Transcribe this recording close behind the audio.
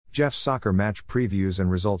Jeff's Soccer Match Previews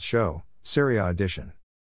and Results Show, Serie A Edition.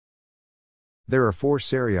 There are 4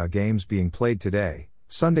 Serie A games being played today,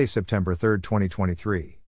 Sunday, September 3,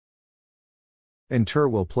 2023. Inter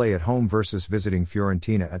will play at home versus visiting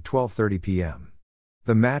Fiorentina at 12:30 p.m.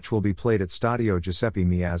 The match will be played at Stadio Giuseppe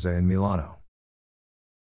Meazza in Milano.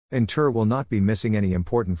 Inter will not be missing any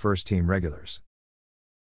important first-team regulars.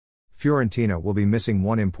 Fiorentina will be missing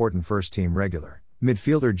one important first-team regular.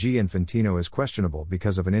 Midfielder G. Infantino is questionable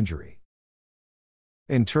because of an injury.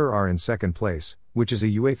 Inter are in second place, which is a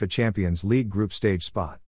UEFA Champions League group stage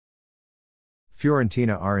spot.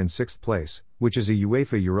 Fiorentina are in sixth place, which is a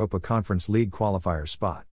UEFA Europa Conference League qualifier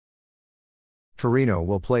spot. Torino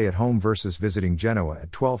will play at home versus visiting Genoa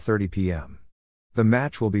at 12:30 p.m. The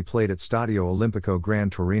match will be played at Stadio Olimpico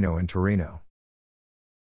Gran Torino in Torino.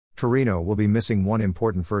 Torino will be missing one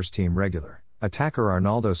important first-team regular. Attacker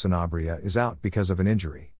Arnaldo Sanabria is out because of an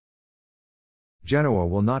injury. Genoa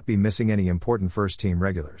will not be missing any important first-team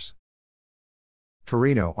regulars.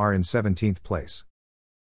 Torino are in 17th place.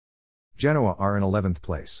 Genoa are in 11th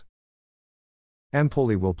place.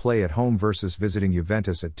 Empoli will play at home versus visiting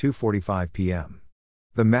Juventus at 2:45 p.m.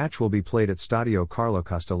 The match will be played at Stadio Carlo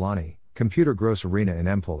Castellani, Computer Gross Arena in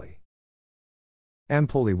Empoli.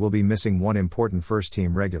 Empoli will be missing one important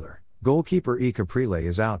first-team regular. Goalkeeper E. Caprile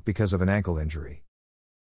is out because of an ankle injury.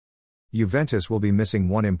 Juventus will be missing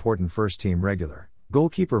one important first-team regular.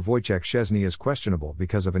 Goalkeeper Wojciech Szczesny is questionable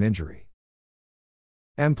because of an injury.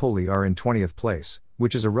 Empoli are in 20th place,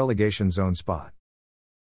 which is a relegation zone spot.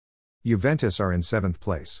 Juventus are in 7th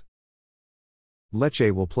place.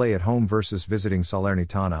 Lecce will play at home versus visiting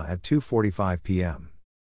Salernitana at 2:45 p.m.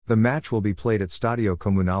 The match will be played at Stadio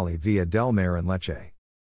Comunale Via del Mare in Lecce.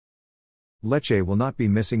 Lecce will not be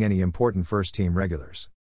missing any important first-team regulars.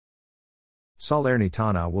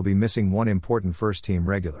 Salernitana will be missing one important first-team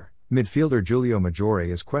regular. Midfielder Giulio Maggiore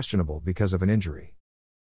is questionable because of an injury.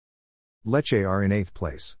 Lecce are in 8th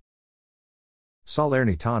place.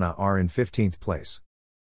 Salernitana are in 15th place.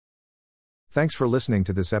 Thanks for listening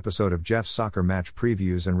to this episode of Jeff's Soccer Match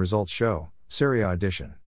Previews and Results Show, Serie A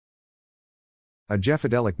Edition. A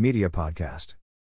Jeffadelic Media Podcast.